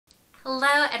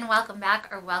Hello and welcome back,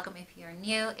 or welcome if you're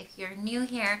new. If you're new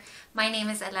here, my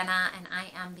name is Elena and I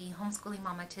am the homeschooling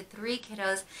mama to 3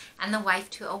 kiddos and the wife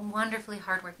to a wonderfully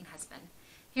hardworking husband.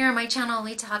 Here on my channel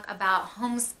we talk about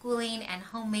homeschooling and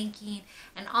homemaking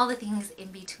and all the things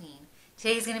in between.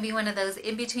 Today's going to be one of those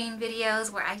in-between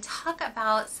videos where I talk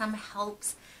about some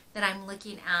helps that I'm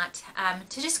looking at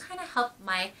to just kind of help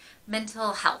my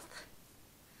mental health.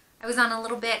 I was on a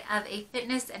little bit of a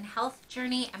fitness and health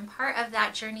journey, and part of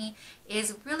that journey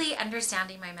is really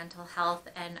understanding my mental health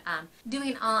and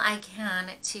doing all I can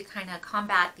to kind of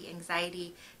combat the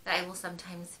anxiety that I will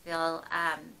sometimes feel,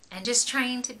 and just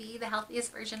trying to be the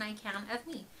healthiest version I can of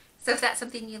me. So if that's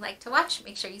something you like to watch,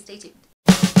 make sure you stay tuned.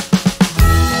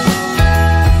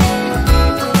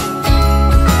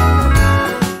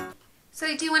 So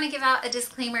I do want to give out a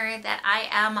disclaimer that I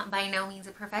am by no means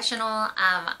a professional.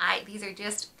 These are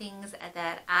just things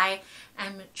that I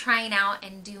am trying out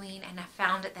and doing and have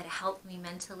found that help me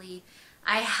mentally.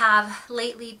 I have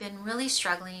lately been really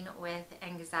struggling with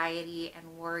anxiety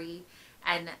and worry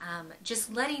and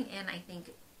just letting in, I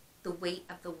think, the weight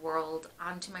of the world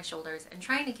onto my shoulders and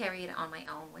trying to carry it on my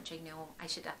own, which I know I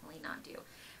should definitely not do.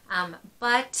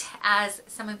 But as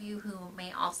some of you who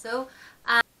may also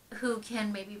who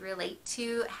can maybe relate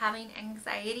to having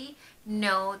anxiety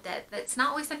know that that's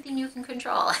not always something you can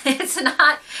control. It's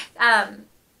not,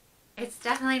 it's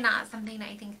definitely not something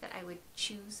I think that I would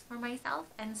choose for myself.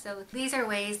 And so these are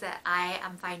ways that I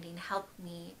am finding help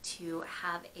me to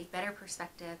have a better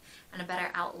perspective and a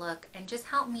better outlook, and just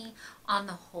help me on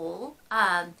the whole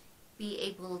be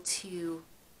able to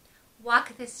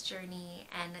walk this journey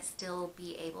and still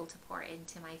be able to pour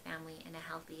into my family in a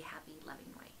healthy, happy,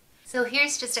 loving way. So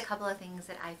here's just a couple of things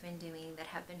that I've been doing that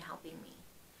have been helping me.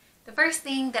 The first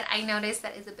thing that I noticed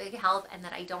that is a big help and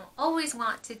that I don't always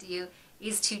want to do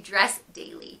is to dress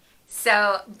daily.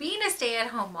 So being a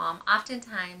stay-at-home mom,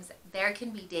 oftentimes there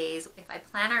can be days, if I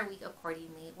plan our week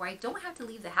accordingly, where I don't have to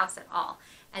leave the house at all.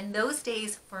 And those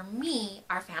days for me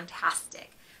are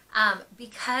fantastic.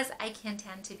 Because I can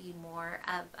tend to be more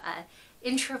of an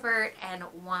introvert and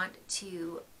want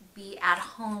to be at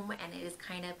home, and it is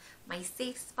kind of my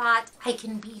safe spot, I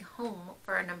can be home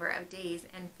for a number of days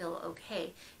and feel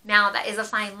okay. Now that is a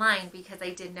fine line, because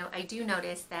I do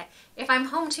notice that if I'm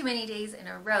home too many days in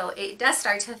a row, it does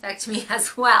start to affect me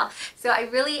as well. So I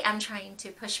really am trying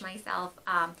to push myself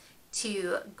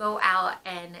to go out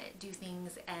and do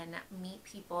things and meet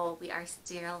people. We are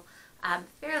still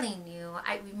fairly new.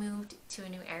 We moved to a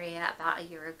new area about a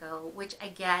year ago, which I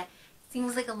get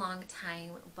seems like a long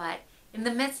time, but in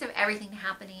the midst of everything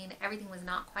happening, everything was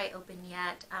not quite open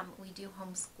yet. We do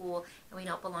homeschool and we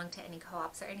don't belong to any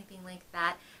co-ops or anything like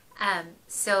that.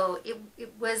 So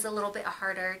it was a little bit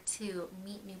harder to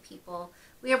meet new people.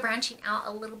 We are branching out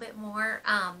a little bit more,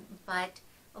 but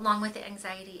along with the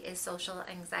anxiety is social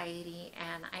anxiety,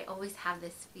 and I always have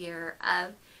this fear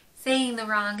of saying the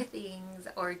wrong things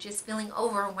or just feeling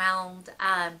overwhelmed.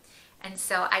 And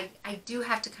so I do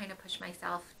have to kind of push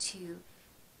myself to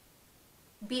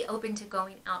be open to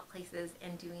going out places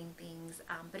and doing things,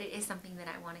 but it is something that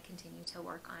I want to continue to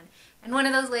work on. And one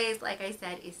of those ways, like I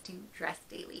said, is to dress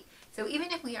daily. So even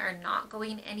if we are not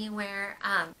going anywhere,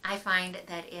 I find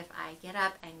that if I get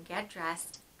up and get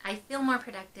dressed, I feel more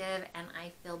productive and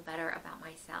I feel better about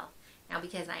myself. Now,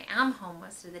 because I am home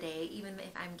most of the day, even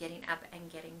if I'm getting up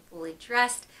and getting fully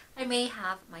dressed, I may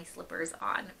have my slippers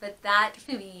on. But that,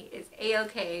 to me, is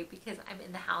a-okay, because I'm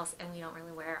in the house and we don't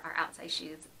really wear our outside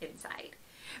shoes inside.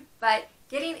 But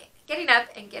getting up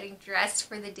and getting dressed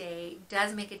for the day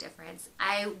does make a difference.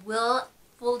 I will,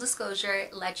 full disclosure,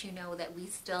 let you know that we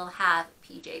still have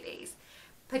PJ days.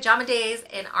 Pajama days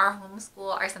in our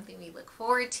homeschool are something we look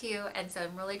forward to, and so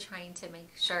I'm really trying to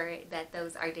make sure that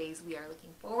those are days we are looking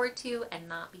forward to and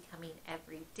not becoming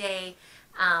every day.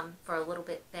 For a little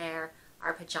bit there,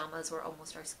 our pajamas were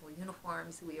almost our school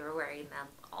uniforms. We were wearing them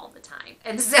all the time.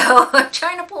 And so I'm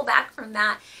trying to pull back from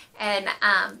that and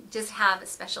just have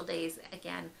special days,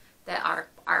 again, that are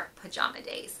our pajama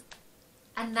days.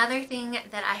 Another thing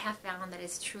that I have found that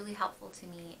is truly helpful to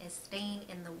me is staying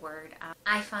in the Word.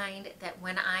 I find that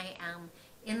when I am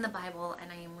in the Bible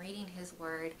and I am reading His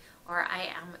Word, or I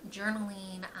am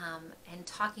journaling and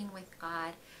talking with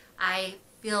God, I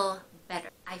feel better.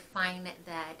 I find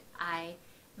that I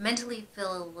mentally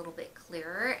feel a little bit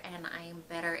clearer, and I am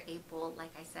better able,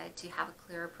 like I said, to have a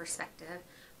clearer perspective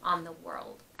on the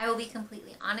world. I will be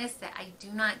completely honest that I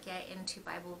do not get into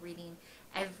Bible reading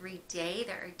every day.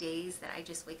 There are days that I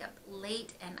just wake up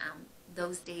late, and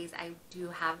those days I do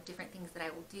have different things that I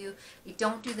will do. I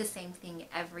don't do the same thing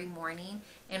every morning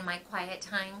in my quiet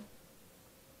time.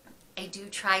 I do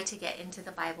try to get into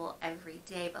the Bible every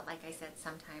day, but like I said,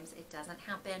 sometimes it doesn't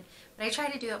happen. But I try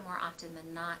to do it more often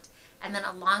than not. And then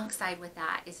alongside with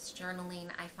that is journaling.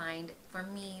 I find for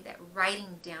me that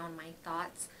writing down my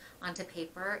thoughts onto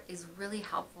paper is really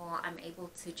helpful. I'm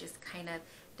able to just kind of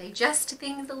digest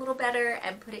things a little better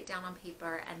and put it down on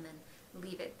paper and then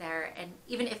leave it there. And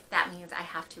even if that means I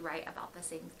have to write about the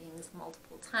same things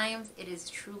multiple times, it is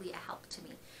truly a help to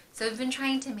me. So I've been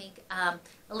trying to make a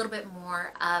little bit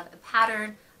more of a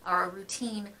pattern or a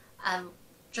routine of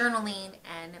journaling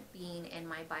and being in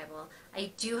my Bible.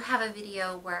 I do have a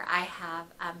video where I have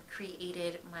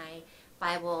created my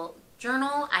Bible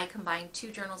journal. I combined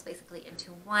two journals basically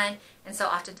into one, and so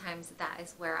oftentimes that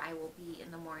is where I will be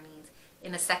in the mornings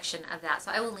in a section of that.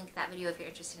 So I will link that video if you're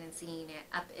interested in seeing it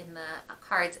up in the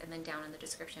cards and then down in the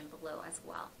description below as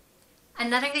well.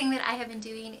 Another thing that I have been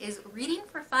doing is reading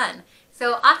for fun.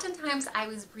 So oftentimes I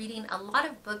was reading a lot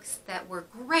of books that were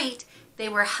great. They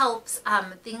were helps,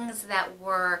 things that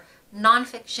were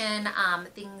nonfiction,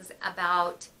 things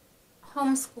about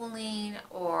homeschooling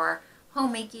or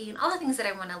homemaking, all the things that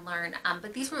I want to learn.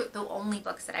 But these were the only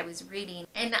books that I was reading.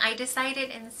 And I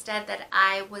decided instead that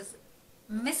I was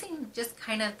missing just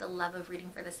kind of the love of reading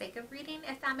for the sake of reading,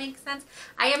 if that makes sense.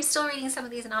 I am still reading some of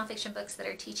these nonfiction books that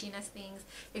are teaching us things.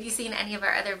 If you've seen any of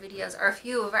our other videos or a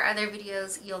few of our other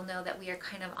videos, you'll know that we are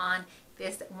kind of on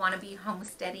this wannabe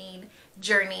homesteading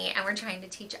journey, and we're trying to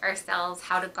teach ourselves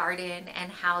how to garden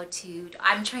and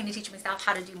I'm trying to teach myself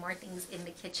how to do more things in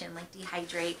the kitchen, like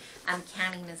dehydrate.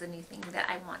 Canning is a new thing that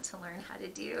I want to learn how to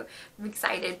do. I'm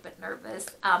excited but nervous.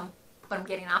 But I'm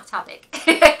getting off topic.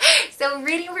 So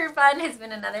reading for fun has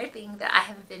been another thing that I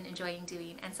have been enjoying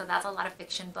doing, and so that's a lot of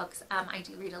fiction books. I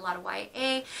do read a lot of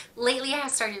YA. Lately I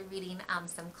have started reading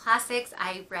some classics.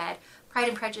 I read Pride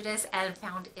and Prejudice and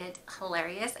found it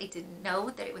hilarious. I didn't know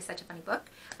that it was such a funny book.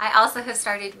 I also have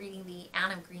started reading the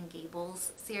Anne of Green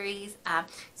Gables series.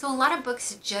 So a lot of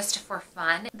books just for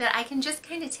fun that I can just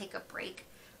kind of take a break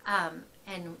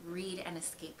and read and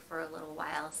escape for a little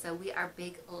while. So we are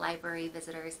big library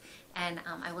visitors, and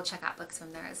I will check out books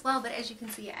from there as well. But as you can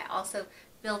see, I also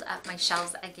build up my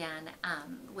shelves again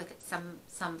with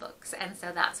some books, and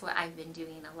so that's what I've been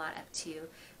doing a lot of too.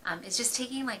 It's just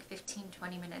taking like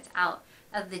 15-20 minutes out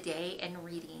of the day and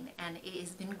reading, and it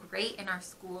has been great in our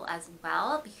school as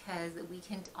well because we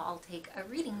can all take a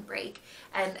reading break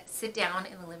and sit down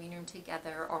in the living room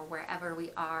together or wherever we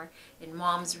are, in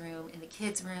mom's room, in the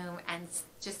kids' room, and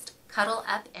just cuddle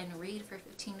up and read for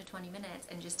 15 to 20 minutes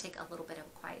and just take a little bit of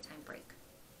a quiet time break.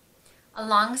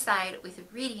 Alongside with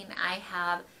reading, I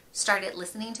have started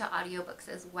listening to audiobooks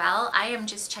as well. I am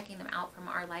just checking them out from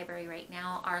our library right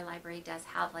now. Our library does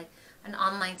have like an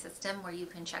online system where you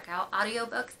can check out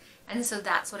audiobooks, and so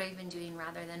that's what I've been doing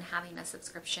rather than having a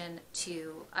subscription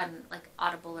to like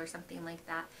Audible or something like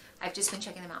that. I've just been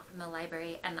checking them out from the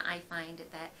library, and I find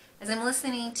that as I'm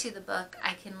listening to the book,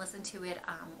 I can listen to it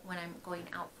when I'm going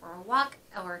out for a walk,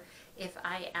 or if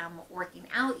I am working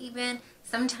out even.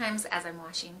 Sometimes as I'm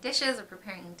washing dishes or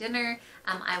preparing dinner,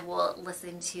 I will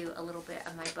listen to a little bit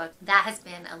of my book. That has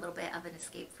been a little bit of an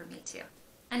escape for me too.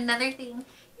 Another thing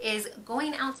is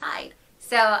going outside.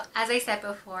 So as I said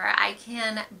before, I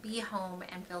can be home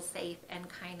and feel safe and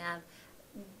kind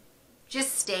of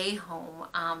just stay home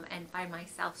and find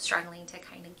myself struggling to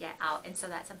kind of get out. And so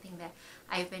that's something that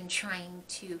I've been trying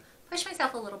to push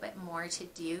myself a little bit more to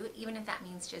do, even if that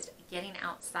means just getting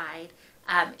outside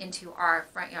into our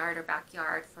front yard or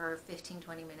backyard for 15-20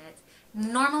 minutes.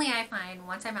 Normally I find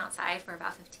once I'm outside for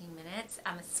about 15 minutes,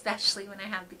 especially when I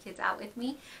have the kids out with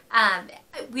me,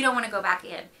 we don't want to go back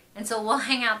in. And so we'll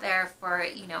hang out there for,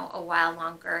 you know, a while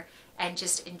longer and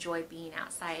just enjoy being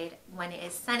outside. When it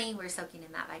is sunny, we're soaking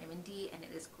in that vitamin D, and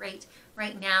it is great.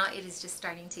 Right now it is just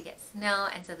starting to get snow,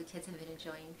 and so the kids have been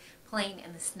enjoying playing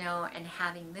in the snow and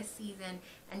having this season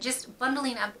and just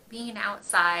bundling up, being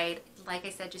outside, like I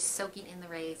said, just soaking in the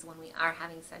rays when we are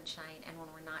having sunshine and when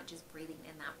we're not just breathing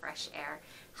in that fresh air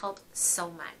helps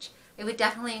so much. I would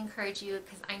definitely encourage you,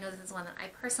 because I know this is one that I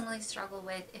personally struggle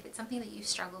with. If it's something that you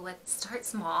struggle with, start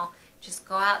small. Just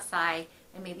go outside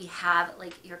and maybe have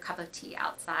like your cup of tea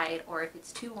outside, or if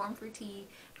it's too warm for tea,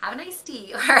 have a nice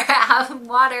tea or have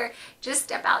water. Just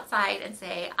step outside and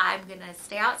say, I'm gonna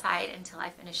stay outside until I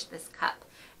finish this cup.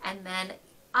 And then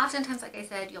oftentimes, like I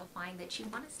said, you'll find that you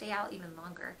want to stay out even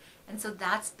longer. And so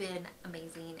that's been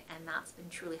amazing, and that's been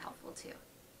truly helpful too.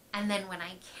 And then when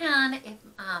I can, if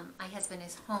my husband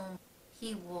is home,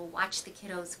 he will watch the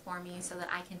kiddos for me so that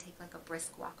I can take like a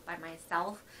brisk walk by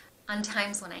myself. On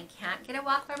times when I can't get a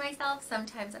walk by myself,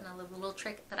 sometimes another little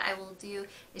trick that I will do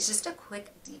is just a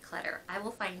quick declutter. I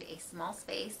will find a small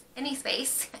space, any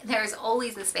space. There's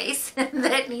always a space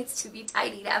that needs to be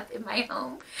tidied up in my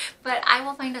home, but I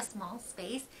will find a small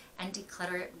space and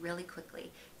declutter it really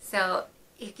quickly. So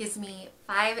it gives me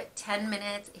 5-10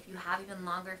 minutes. If you have even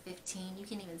longer, 15, you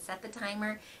can even set the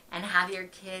timer and have your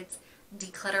kids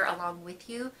declutter along with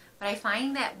you. But I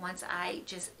find that once I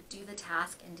just do the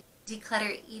task and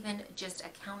declutter even just a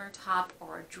countertop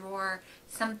or a drawer,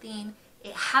 something,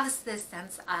 it has this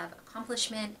sense of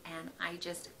accomplishment and I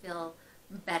just feel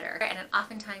better. And it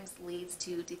oftentimes leads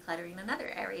to decluttering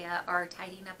another area or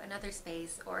tidying up another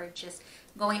space or just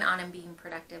going on and being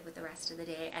productive with the rest of the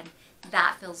day, and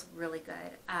that feels really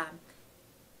good.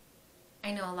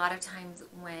 I know a lot of times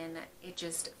when it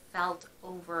just felt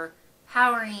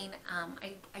overpowering,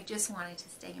 I just wanted to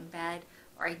stay in bed,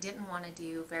 or I didn't want to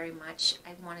do very much.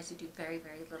 I wanted to do very,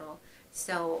 very little.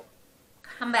 So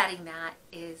combating that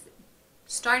is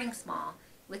starting small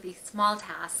with a small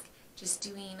task, just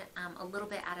doing a little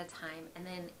bit at a time, and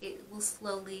then it will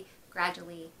slowly,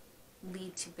 gradually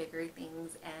lead to bigger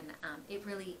things, and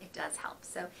it does help.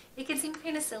 So it can seem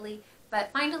kind of silly,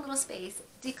 but find a little space,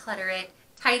 declutter it,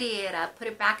 tidy it up, put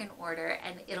it back in order,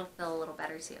 and it'll feel a little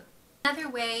better too. Another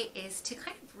way is to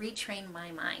kind of retrain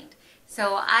my mind.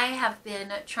 So I have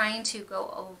been trying to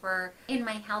go over in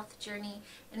my health journey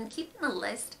and keeping a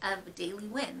list of daily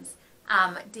wins.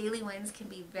 Daily wins can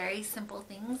be very simple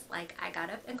things like I got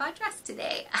up and got dressed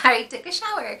today. I took a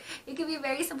shower. It can be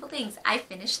very simple things. I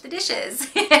finished the dishes.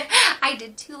 I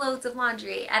did 2 loads of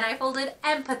laundry and I folded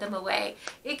and put them away.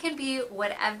 It can be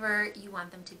whatever you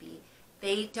want them to be.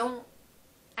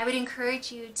 I would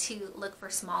encourage you to look for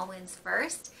small wins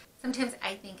first. Sometimes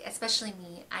I think, especially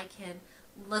me, I can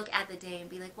look at the day and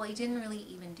be like, well, you didn't really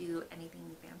even do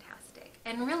anything fantastic.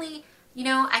 And really, you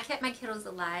know, I kept my kiddos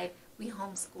alive. We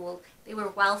homeschooled. They were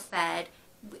well fed.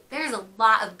 There's a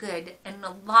lot of good and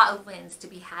a lot of wins to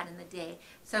be had in the day.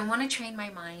 So I want to train my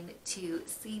mind to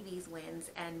see these wins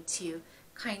and to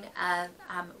kind of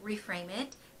reframe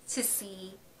it to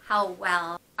see how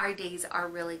well our days are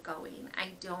really going.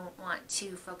 I don't want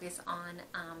to focus on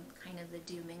kind of the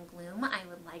doom and gloom. I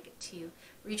would like to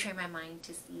retrain my mind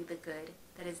to see the good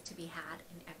that is to be had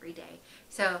in every day.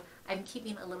 So I'm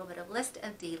keeping a little bit of list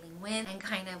of daily wins and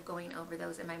kind of going over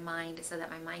those in my mind so that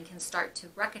my mind can start to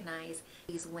recognize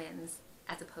these wins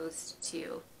as opposed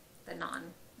to the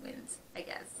non-wins, I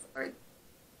guess, or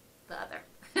the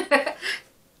other.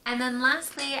 And then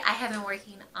lastly, I have been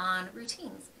working on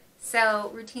routines. So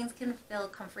routines can feel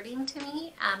comforting to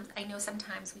me. I know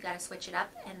sometimes we got to switch it up,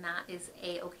 and that is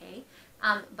a-okay.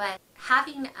 But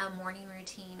having a morning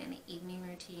routine and an evening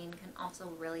routine can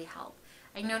also really help.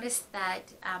 I noticed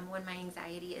that when my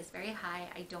anxiety is very high,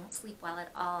 I don't sleep well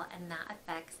at all, and that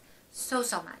affects so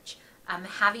much.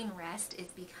 Having rest is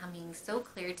becoming so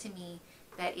clear to me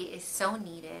that it is so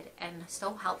needed and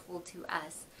so helpful to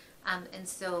us. And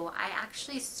so I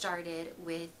actually started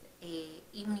with a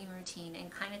evening routine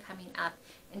and kind of coming up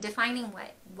and defining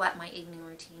what my evening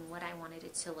routine, what I wanted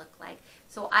it to look like.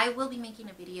 So I will be making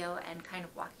a video and kind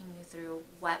of walking you through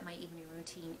what my evening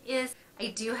routine is. I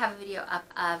do have a video up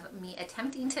of me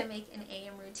attempting to make an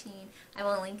AM routine. I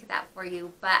will link that for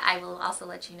you, but I will also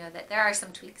let you know that there are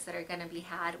some tweaks that are going to be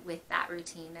had with that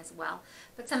routine as well.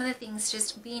 But some of the things,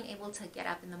 just being able to get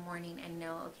up in the morning and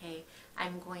know, okay,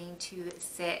 I'm going to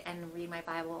sit and read my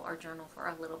Bible or journal for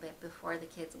a little bit before the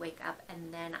kids wake up,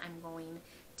 and then I'm going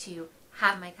to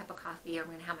have my cup of coffee, or I'm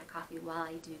going to have my coffee while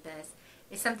I do this.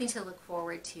 It's something to look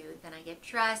forward to. Then I get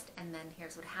dressed, and then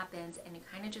here's what happens, and it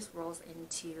kind of just rolls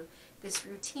into this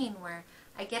routine where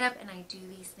I get up and I do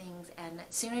these things, and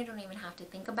soon I don't even have to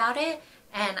think about it,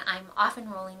 and I'm off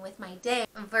and rolling with my day,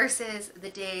 versus the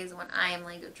days when I am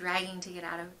like dragging to get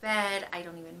out of bed. I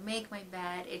don't even make my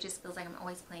bed. It just feels like I'm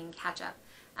always playing catch up.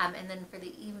 And then for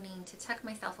the evening, to tuck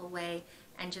myself away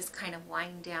and just kind of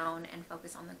wind down and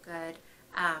focus on the good,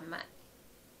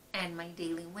 and my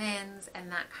daily wins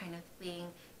and that kind of thing,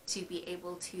 to be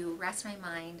able to rest my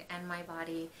mind and my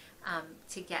body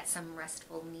to get some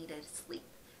restful needed sleep.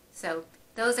 So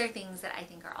those are things that I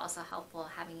think are also helpful,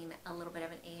 having a little bit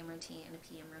of an AM routine and a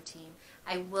PM routine.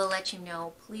 I will let you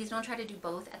know, please don't try to do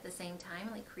both at the same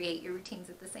time, like create your routines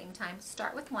at the same time.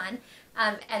 Start with one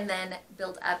and then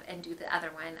build up and do the other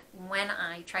one. When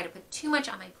I try to put too much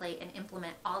on my plate and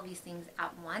implement all these things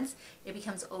at once, it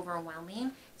becomes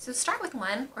overwhelming. So start with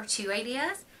 1 or 2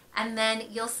 ideas, and then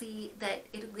you'll see that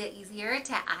it'll get easier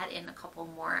to add in a couple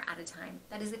more at a time.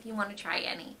 That is if you want to try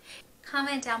any.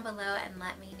 Comment down below and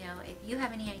let me know if you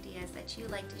have any ideas that you'd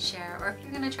like to share, or if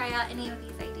you're going to try out any of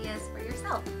these ideas for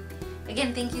yourself.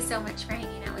 Again, thank you so much for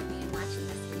hanging out with me and watching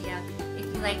this video.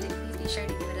 If you liked it, please be sure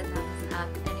to give it a thumbs up.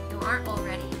 And if you aren't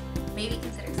already, maybe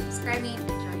consider subscribing and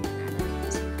joining